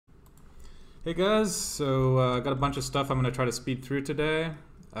Hey guys, so I got a bunch of stuff I'm going to try to speed through today.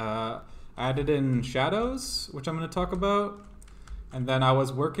 I added in shadows, which I'm going to talk about. And then I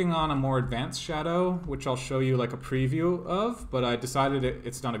was working on a more advanced shadow, which I'll show you like a preview of, but I decided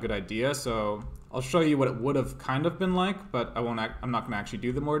it's not a good idea, so I'll show you what it would have kind of been like, but I'm not going to actually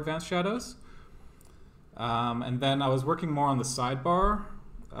do the more advanced shadows. And then I was working more on the sidebar,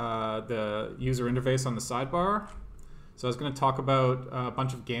 the user interface on the sidebar. So I was going to talk about a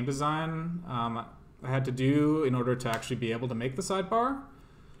bunch of game design I had to do in order to actually be able to make the sidebar.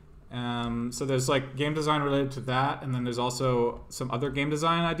 So there's like game design related to that, and then there's also some other game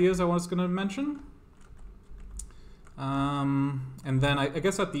design ideas I was going to mention. And then I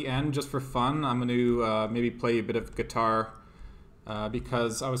guess at the end, just for fun, I'm going to maybe play a bit of guitar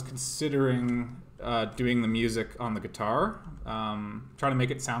because I was considering doing the music on the guitar, trying to make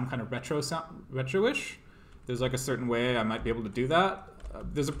it sound kind of retro-ish. There's like a certain way I might be able to do that.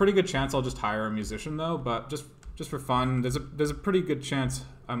 There's a pretty good chance I'll just hire a musician though, but just for fun, there's a pretty good chance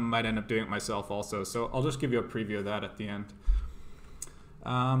I might end up doing it myself also. So I'll just give you a preview of that at the end.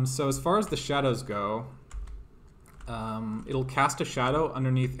 So as far as the shadows go, it'll cast a shadow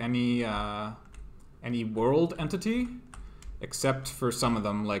underneath any world entity, except for some of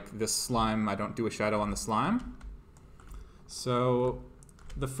them, like this slime. I don't do a shadow on the slime. So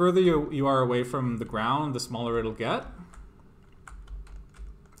the further you are away from the ground, the smaller it'll get.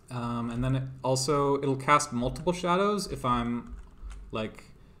 And then it'll cast multiple shadows if I'm like,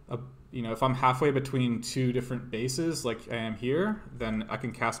 if I'm halfway between two different bases, like I am here, then I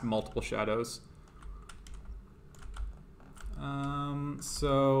can cast multiple shadows.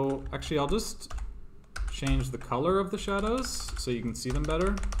 So actually I'll just change the color of the shadows so you can see them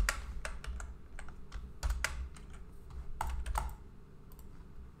better.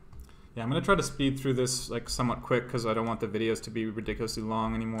 Yeah, I'm going to try to speed through this like somewhat quick because I don't want the videos to be ridiculously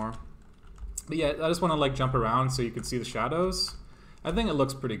long anymore. But yeah, I just want to like jump around so you can see the shadows. I think it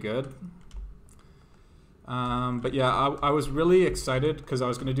looks pretty good. But yeah, I was really excited because I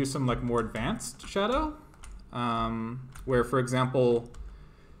was going to do some like more advanced shadow. Where, for example,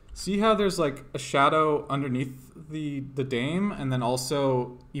 see how there's like a shadow underneath the dame and then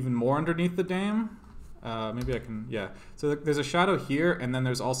also even more underneath the dame? Maybe I can, yeah. So there's a shadow here, and then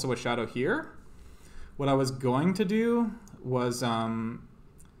there's also a shadow here. What I was going to do was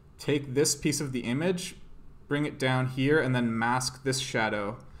take this piece of the image, bring it down here, and then mask this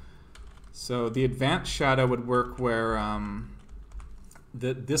shadow. So the advanced shadow would work where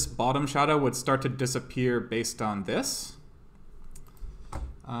this bottom shadow would start to disappear based on this.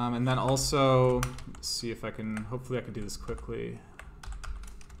 And then also, let's see if I can, hopefully I can do this quickly.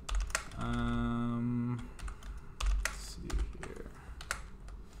 Let's see here.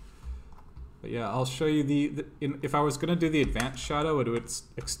 But yeah, I'll show you if I was going to do the advanced shadow, it would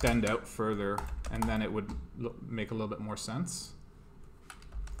extend out further, and then it would make a little bit more sense.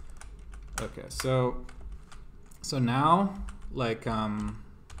 Okay, so now, like,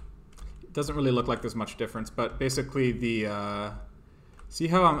 it doesn't really look like there's much difference, but basically see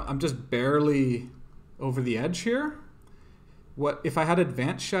how I'm just barely over the edge here? If I had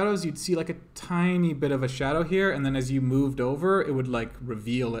advanced shadows, you'd see like a tiny bit of a shadow here, and then as you moved over, it would like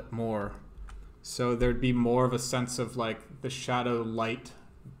reveal it more. So there'd be more of a sense of like the shadow light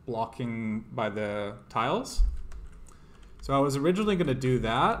blocking by the tiles. So I was originally going to do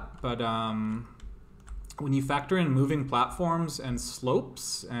that, but when you factor in moving platforms and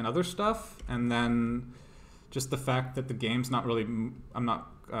slopes and other stuff, and then just the fact that the game's not really, I'm not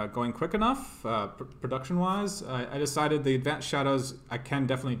going quick enough production-wise, I decided the advanced shadows, I can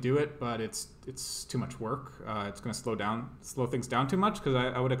definitely do it, but it's too much work. It's going to slow things down too much, because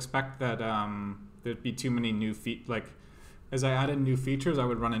I would expect that there'd be too many new as I added new features, I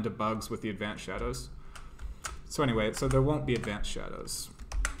would run into bugs with the advanced shadows. So anyway, so there won't be advanced shadows.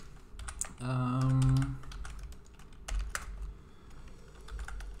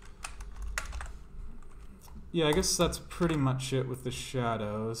 Yeah, I guess that's pretty much it with the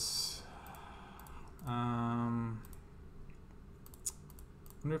shadows. Wonder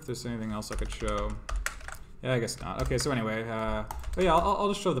if there's anything else I could show. Yeah, I guess not. Okay, so anyway, but yeah, I'll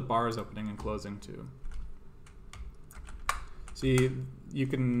just show the bars opening and closing too. See,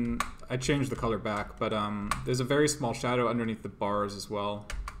 I changed the color back, but there's a very small shadow underneath the bars as well.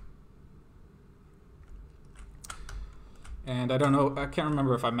 And I don't know, I can't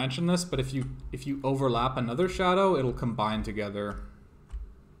remember if I mentioned this, but if you overlap another shadow, it'll combine together.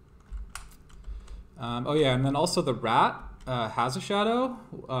 Oh yeah, and then also the rat has a shadow.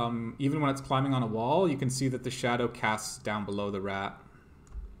 Even when it's climbing on a wall, you can see that the shadow casts down below the rat.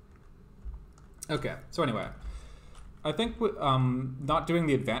 Okay, so anyway, I think not doing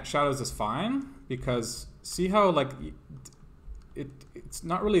the advanced shadows is fine, because see how like it's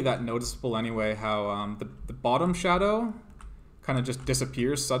not really that noticeable anyway, how the bottom shadow kind of just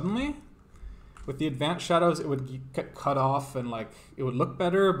disappears suddenly. With the advanced shadows, it would get cut off and like it would look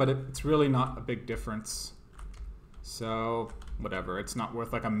better, but it's really not a big difference. So whatever, it's not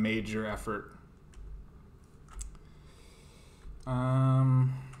worth like a major effort.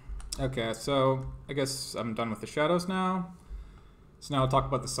 Okay, so I guess I'm done with the shadows now. So now I'll talk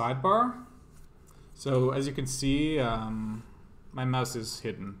about the sidebar. So as you can see, my mouse is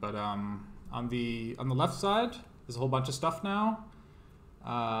hidden, but on the left side, there's a whole bunch of stuff now.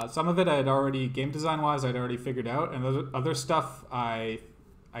 Some of it I had already, game design wise, I'd already figured out, and other stuff I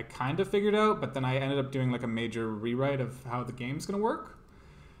kind of figured out, but then I ended up doing like a major rewrite of how the game's gonna work.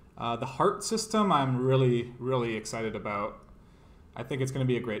 The heart system I'm really, really excited about. I think it's gonna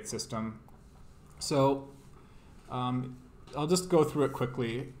be a great system. So I'll just go through it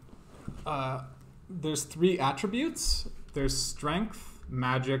quickly. There's 3 attributes. There's strength,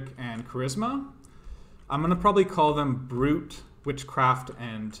 magic, and charisma. I'm gonna probably call them brute, witchcraft,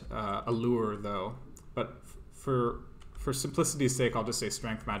 and allure though. But for simplicity's sake, I'll just say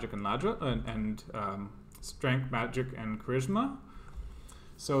strength, magic, and strength, magic, and charisma.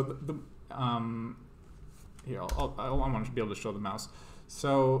 So here, I want to be able to show the mouse.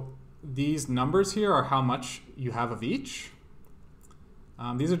 So these numbers here are how much you have of each.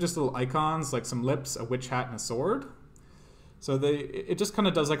 These are just little icons, like some lips, a witch hat, and a sword. So it just kind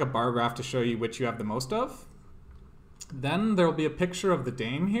of does like a bar graph to show you which you have the most of. Then there will be a picture of the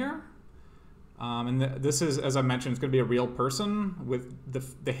dame here. And this is, as I mentioned, it's going to be a real person. With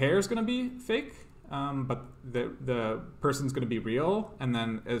the hair is going to be fake, but the person's going to be real, and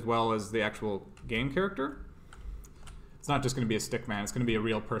then as well as the actual game character. It's not just going to be a stick man, it's going to be a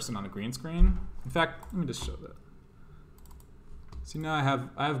real person on a green screen. In fact, let me just show that. See, now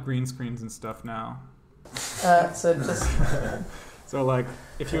I have green screens and stuff now. So just so like,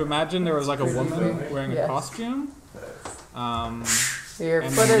 if you imagine there was like a woman wearing a costume, so your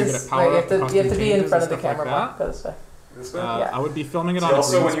foot is, you have to be in front of the camera more. Go this way. This way? I would be filming it on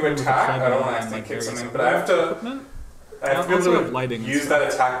also, a when you green attack, screen I don't want to actually kick something, but I have to be able to use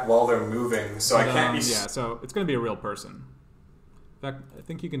that attack while they're moving, so I can't be... Yeah, so it's going to be a real person. In fact, I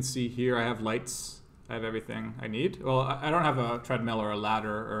think you can see here I have lights, I have everything I need. Well, I don't have a treadmill or a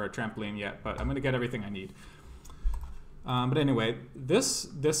ladder or a trampoline yet, but I'm going to get everything I need. But anyway, this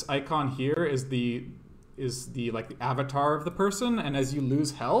icon here is the like the avatar of the person, and as you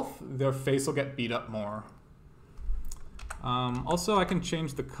lose health, their face will get beat up more. Also, I can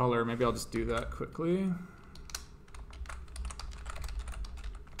change the color. Maybe I'll just do that quickly.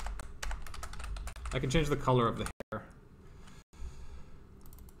 I can change the color of the hair.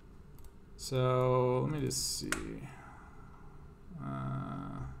 So let me just see.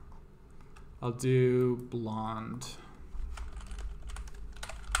 I'll do blonde.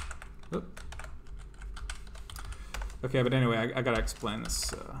 Oop. Okay, but anyway, I gotta explain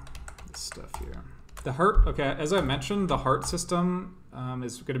this stuff here. The heart, okay, as I mentioned, the heart system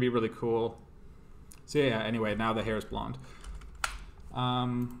is gonna be really cool. So yeah, anyway, now the hair is blonde.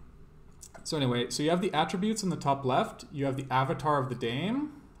 So anyway, so you have the attributes in the top left. You have the avatar of the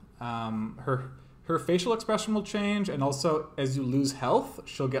dame. Her facial expression will change, and also as you lose health,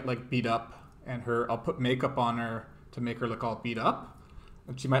 she'll get like beat up, and I'll put makeup on her to make her look all beat up.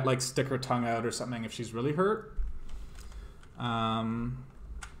 And she might like stick her tongue out or something if she's really hurt.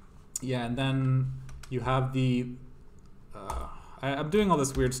 Yeah, and then you have the... I'm doing all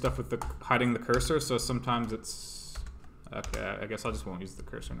this weird stuff with hiding the cursor, so sometimes it's... Okay, I guess I just won't use the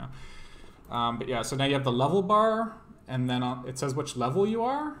cursor now. But yeah, so now you have the level bar, and then it says which level you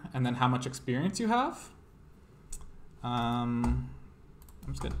are, and then how much experience you have. I'm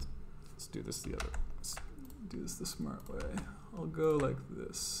just gonna let's do this the smart way. I'll go like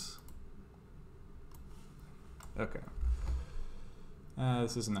this. Okay.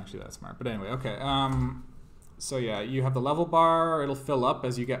 This isn't actually that smart, but anyway, okay. So yeah, you have the level bar. It'll fill up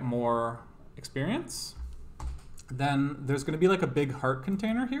as you get more experience. Then there's going to be like a big heart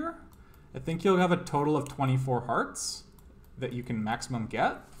container here. I think you'll have a total of 24 hearts that you can maximum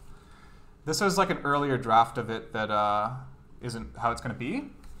get. This is like an earlier draft of it that isn't how it's going to be.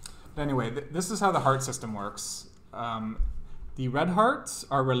 But anyway, this is how the heart system works. The red hearts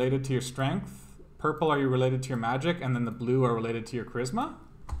are related to your strength, purple are related to your magic, and then the blue are related to your charisma.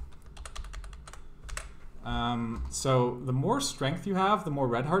 So the more strength you have, the more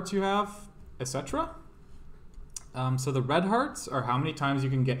red hearts you have, etc. So the red hearts are how many times you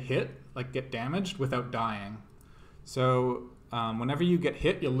can get hit, like get damaged without dying. So whenever you get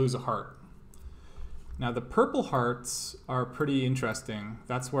hit, you'll lose a heart. Now the purple hearts are pretty interesting.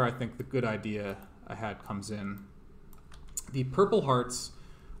 That's where I think the good idea I had comes in. The purple hearts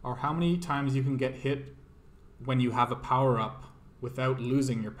are how many times you can get hit when you have a power-up without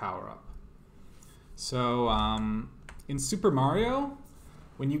losing your power-up. So in Super Mario,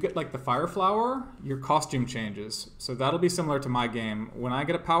 when you get like the fire flower, your costume changes. So that'll be similar to my game. When I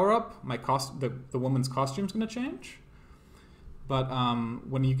get a power-up, the woman's costume's gonna change. But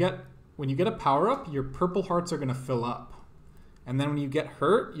when you get a power-up, your purple hearts are gonna fill up. And then when you get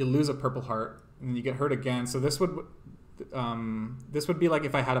hurt, you lose a purple heart, and then you get hurt again. So this would be like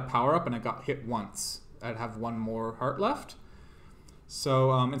if I had a power-up and I got hit once, I'd have one more heart left.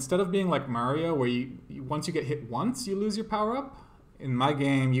 So instead of being like Mario, where once you get hit once, you lose your power-up, in my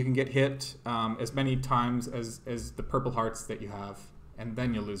game, you can get hit as many times as the purple hearts that you have, and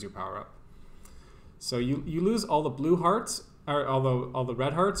then you'll lose your power-up. So you lose all the blue hearts, or all the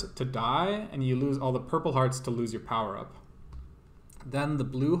red hearts to die, and you lose all the purple hearts to lose your power-up. Then the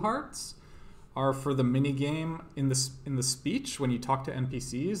blue hearts are for the mini game in the speech. When you talk to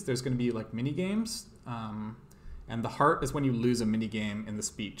NPCs, there's going to be like mini games, and the heart is when you lose a mini game in the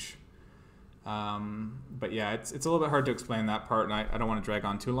speech. But yeah, it's a little bit hard to explain that part, and I don't want to drag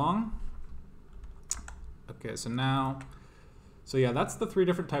on too long. Okay, so yeah, that's the 3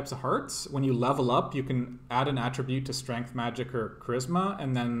 different types of hearts. When you level up, you can add an attribute to strength, magic, or charisma,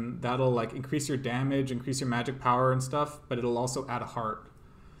 and then that'll like increase your damage, increase your magic power and stuff, but it'll also add a heart.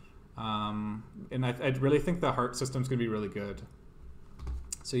 And I really think the heart system's gonna be really good.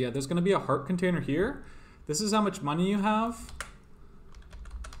 So yeah, there's gonna be a heart container here. This is how much money you have.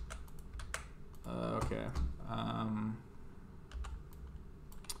 Okay.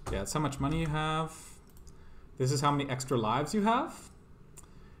 Yeah, it's how much money you have. This is how many extra lives you have.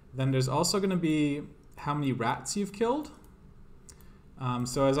 Then there's also going to be how many rats you've killed.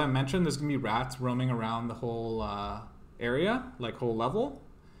 So as I mentioned, there's going to be rats roaming around the whole area, like whole level.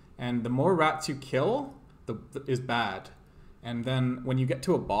 And the more rats you kill, is bad. And then when you get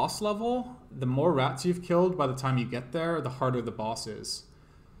to a boss level, the more rats you've killed by the time you get there, the harder the boss is.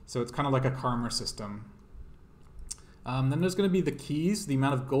 So it's kind of like a karma system. Then there's going to be the keys, the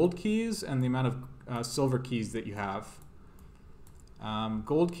amount of gold keys and the amount of silver keys that you have.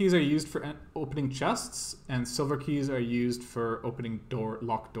 Gold keys are used for opening chests, and silver keys are used for opening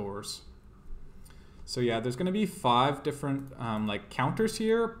locked doors. So yeah, there's going to be 5 different like counters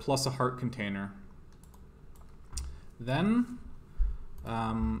here, plus a heart container. Then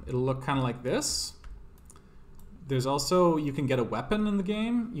it'll look kind of like this. There's also, you can get a weapon in the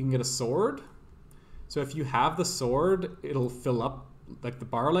game. You can get a sword. So if you have the sword, it'll fill up like the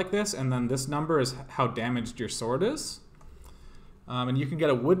bar like this, and then this number is how damaged your sword is. And you can get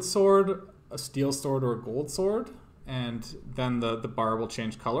a wood sword, a steel sword, or a gold sword, and then the bar will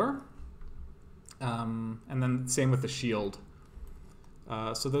change color. And then same with the shield.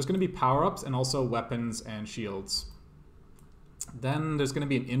 So there's going to be power-ups and also weapons and shields. Then there's going to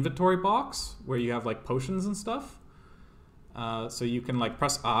be an inventory box where you have like potions and stuff. So you can like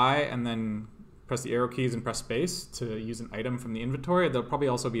press I and then press the arrow keys and press space to use an item from the inventory. There'll probably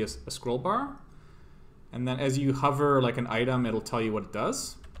also be a scroll bar. And then as you hover like an item, it'll tell you what it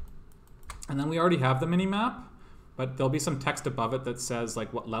does. And then we already have the mini map, but there'll be some text above it that says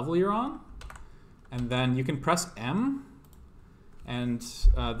like what level you're on. And then you can press M, and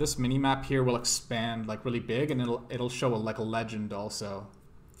this mini map here will expand like really big, and it'll show like a legend also.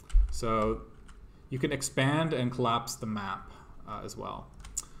 So you can expand and collapse the map as well.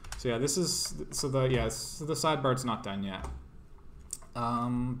 So yeah, the sidebar's not done yet.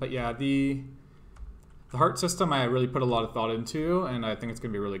 But yeah, the heart system I really put a lot of thought into, and I think it's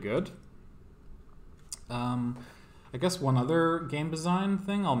gonna be really good. I guess one other game design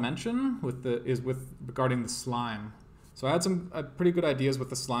thing I'll mention regarding the slime. So I had some pretty good ideas with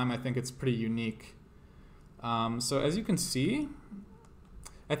the slime. I think it's pretty unique. So as you can see,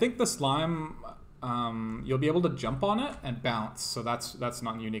 I think the slime, you'll be able to jump on it and bounce. So that's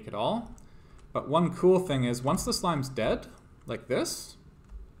not unique at all. But one cool thing is once the slime's dead, like this,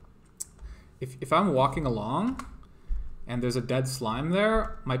 if I'm walking along and there's a dead slime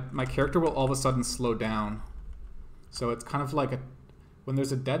there, my character will all of a sudden slow down. So it's kind of like when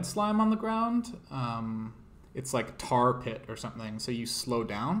there's a dead slime on the ground, it's like a tar pit or something, so you slow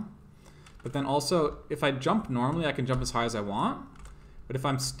down. But then also, if I jump normally, I can jump as high as I want. But if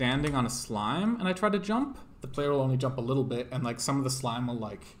I'm standing on a slime and I try to jump, the player will only jump a little bit, and like some of the slime will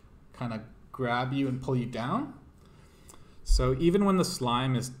like kind of grab you and pull you down. So even when the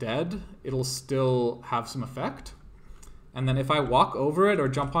slime is dead, it'll still have some effect. And then if I walk over it or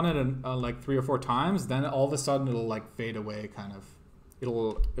jump on it like 3 or 4 times, then all of a sudden it'll like fade away kind of.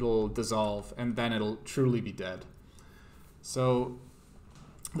 it'll dissolve, and then it'll truly be dead. So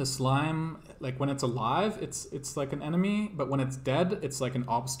the slime, like when it's alive, it's like an enemy, but when it's dead, it's like an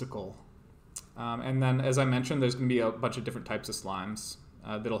obstacle. And then, as I mentioned, there's going to be a bunch of different types of slimes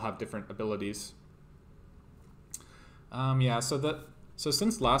that'll have different abilities. So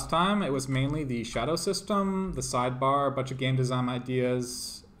since last time, it was mainly the shadow system, the sidebar, a bunch of game design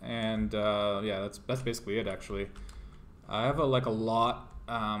ideas, and yeah, that's basically it actually. I have a lot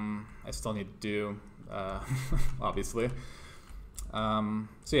I still need to do, obviously. So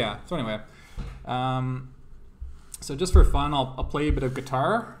yeah. So anyway, so just for fun, I'll play a bit of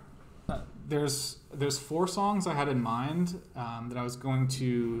guitar. There's 4 songs I had in mind that I was going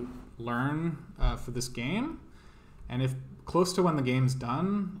to learn for this game, and if close to when the game's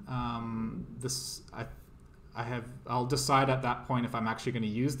done, I'll decide at that point if I'm actually going to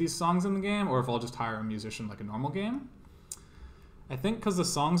use these songs in the game or if I'll just hire a musician like a normal game. I think because the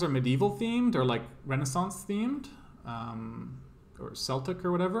songs are medieval themed or like Renaissance themed, or Celtic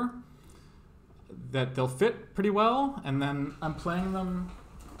or whatever, that they'll fit pretty well. And then I'm playing them.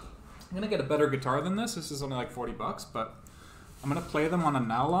 I'm gonna get a better guitar than this. This is only like $40, but I'm gonna play them on a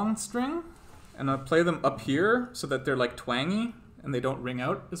nylon string, and I'll play them up here so that they're like twangy and they don't ring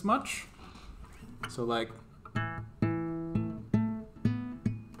out as much. So like,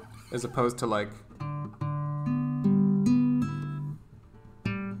 as opposed to like.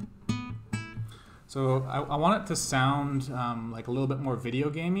 So I want it to sound like a little bit more video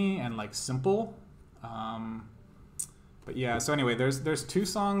gamey and like simple. But yeah, so anyway, there's 2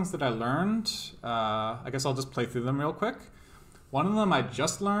 songs that I learned. I guess I'll just play through them real quick. One of them I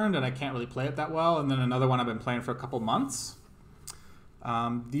just learned and I can't really play it that well, and then another one I've been playing for a couple months.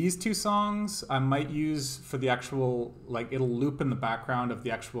 These 2 songs I might use for the actual, like it'll loop in the background of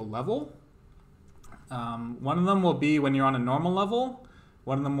the actual level. One of them will be when you're on a normal level.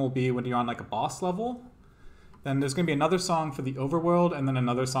 One of them will be when you're on like a boss level. Then there's going to be another song for the overworld, and then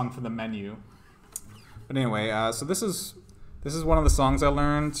another song for the menu. But anyway, so this is one of the songs I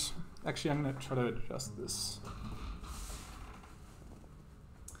learned. Actually, I'm going to try to adjust this.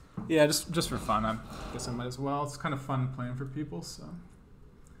 Yeah, just for fun. I guess I might as well. It's kind of fun playing for people. So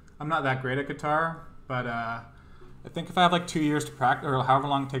I'm not that great at guitar, but I think if I have like 2 years to practice, or however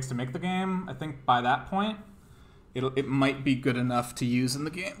long it takes to make the game, I think by that point, it might be good enough to use in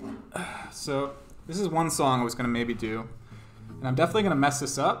the game. So this is one song I was going to maybe do, and I'm definitely going to mess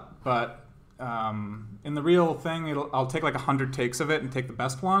this up, but in the real thing, I'll take like 100 takes of it and take the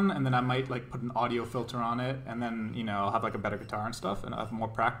best one, and then I might like put an audio filter on it, and then I'll have like a better guitar and stuff, and I'll have more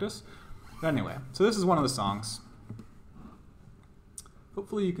practice. But anyway, so this is one of the songs.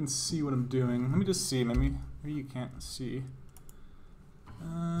 Hopefully you can see what I'm doing. Let me just see. Maybe you can't see.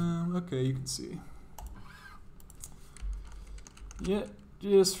 Okay, you can see. Yeah,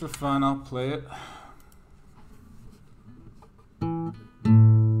 just for fun, I'll play it.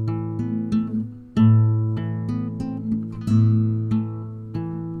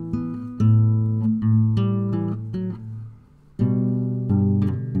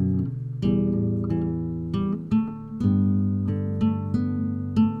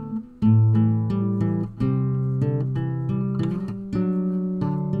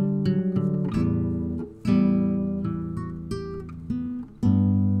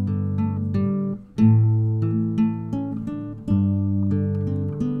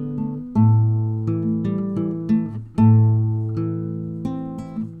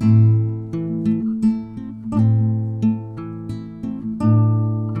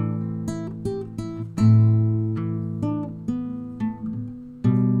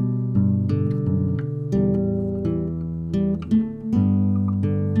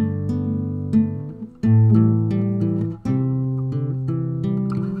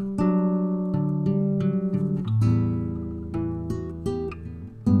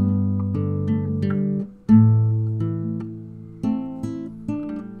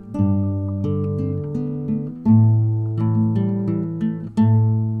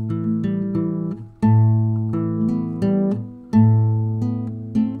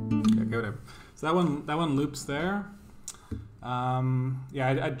 So that one loops there.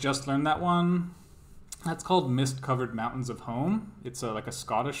 Yeah, I just learned that one. That's called Mist-Covered Mountains of Home. It's like a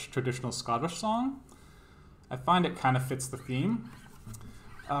traditional Scottish song. I find it kind of fits the theme.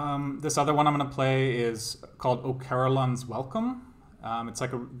 This other one I'm going to play is called O Carolyn's Welcome. It's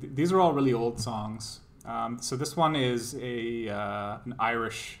like these are all really old songs. So this one is an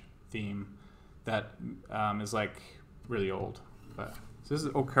Irish theme that is like really old. But so this is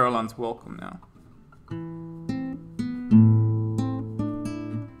O Carolyn's Welcome now.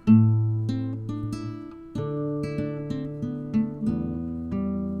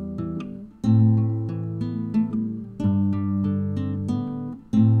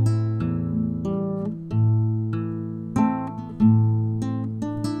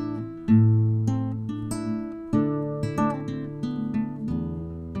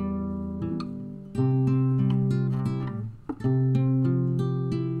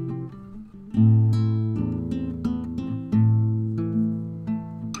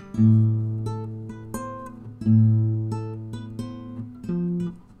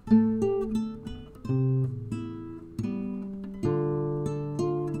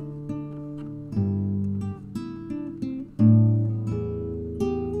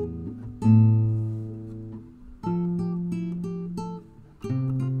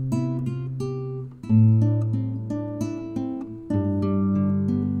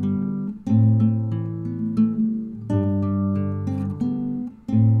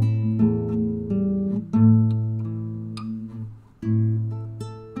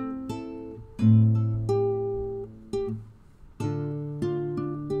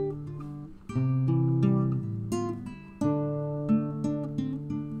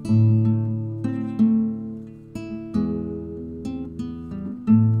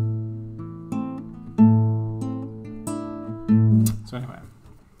 anyway,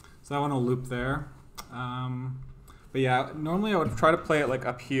 so that one will loop there. But yeah, normally I would try to play it like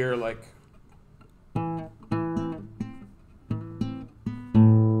up here, like.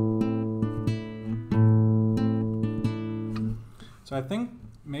 So I think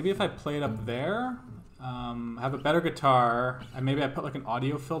maybe if I play it up there, have a better guitar, and maybe I put like an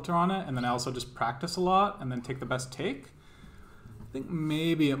audio filter on it, and then I also just practice a lot, and then take the best take. I think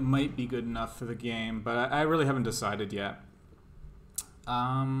maybe it might be good enough for the game, but I really haven't decided yet.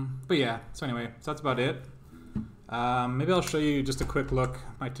 But yeah, so anyway, so that's about it. Maybe I'll show you just a quick look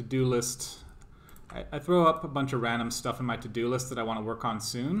at my to-do list. I throw up a bunch of random stuff in my to-do list that I want to work on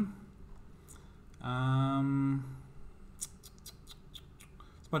soon. There's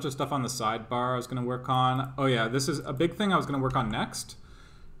a bunch of stuff on the sidebar I was going to work on. Oh yeah, this is a big thing I was going to work on next.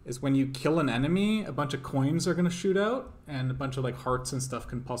 Is when you kill an enemy, a bunch of coins are going to shoot out, and a bunch of like hearts and stuff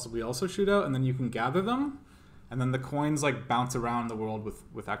can possibly also shoot out, and then you can gather them, and then the coins like bounce around the world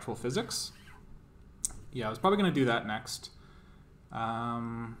with actual physics. Yeah, I was probably going to do that next.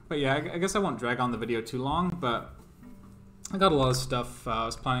 But yeah, I guess I won't drag on the video too long, but I got a lot of stuff I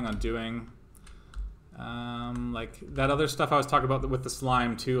was planning on doing. Like that other stuff I was talking about with the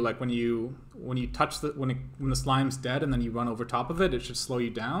slime too, like when you touch when the slime's dead and then you run over top of it, it should slow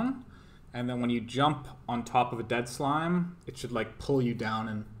you down. And then when you jump on top of a dead slime, it should like pull you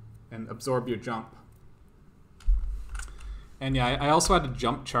down and absorb your jump. And yeah, I also had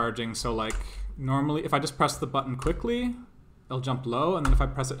jump charging, so like normally if I just press the button quickly, it'll jump low, and then if I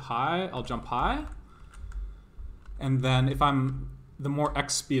press it high, I'll jump high. And then the more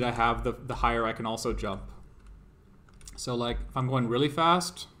X speed I have, the higher I can also jump. So like if I'm going really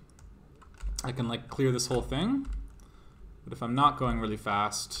fast, I can like clear this whole thing. But if I'm not going really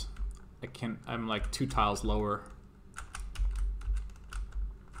fast, I'm like 2 tiles lower.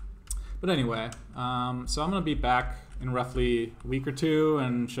 But anyway, so I'm gonna be back in roughly a week or two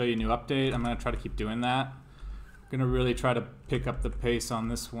and show you a new update. I'm gonna try to keep doing that. I'm gonna really try to pick up the pace on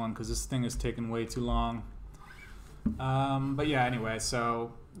this one because this thing is taking way too long. But yeah, anyway,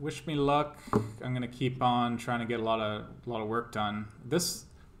 so wish me luck. I'm gonna keep on trying to get a lot of work done.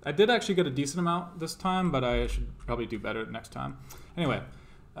 I did actually get a decent amount this time, but I should probably do better next time. Anyway,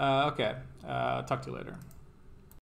 okay, talk to you later.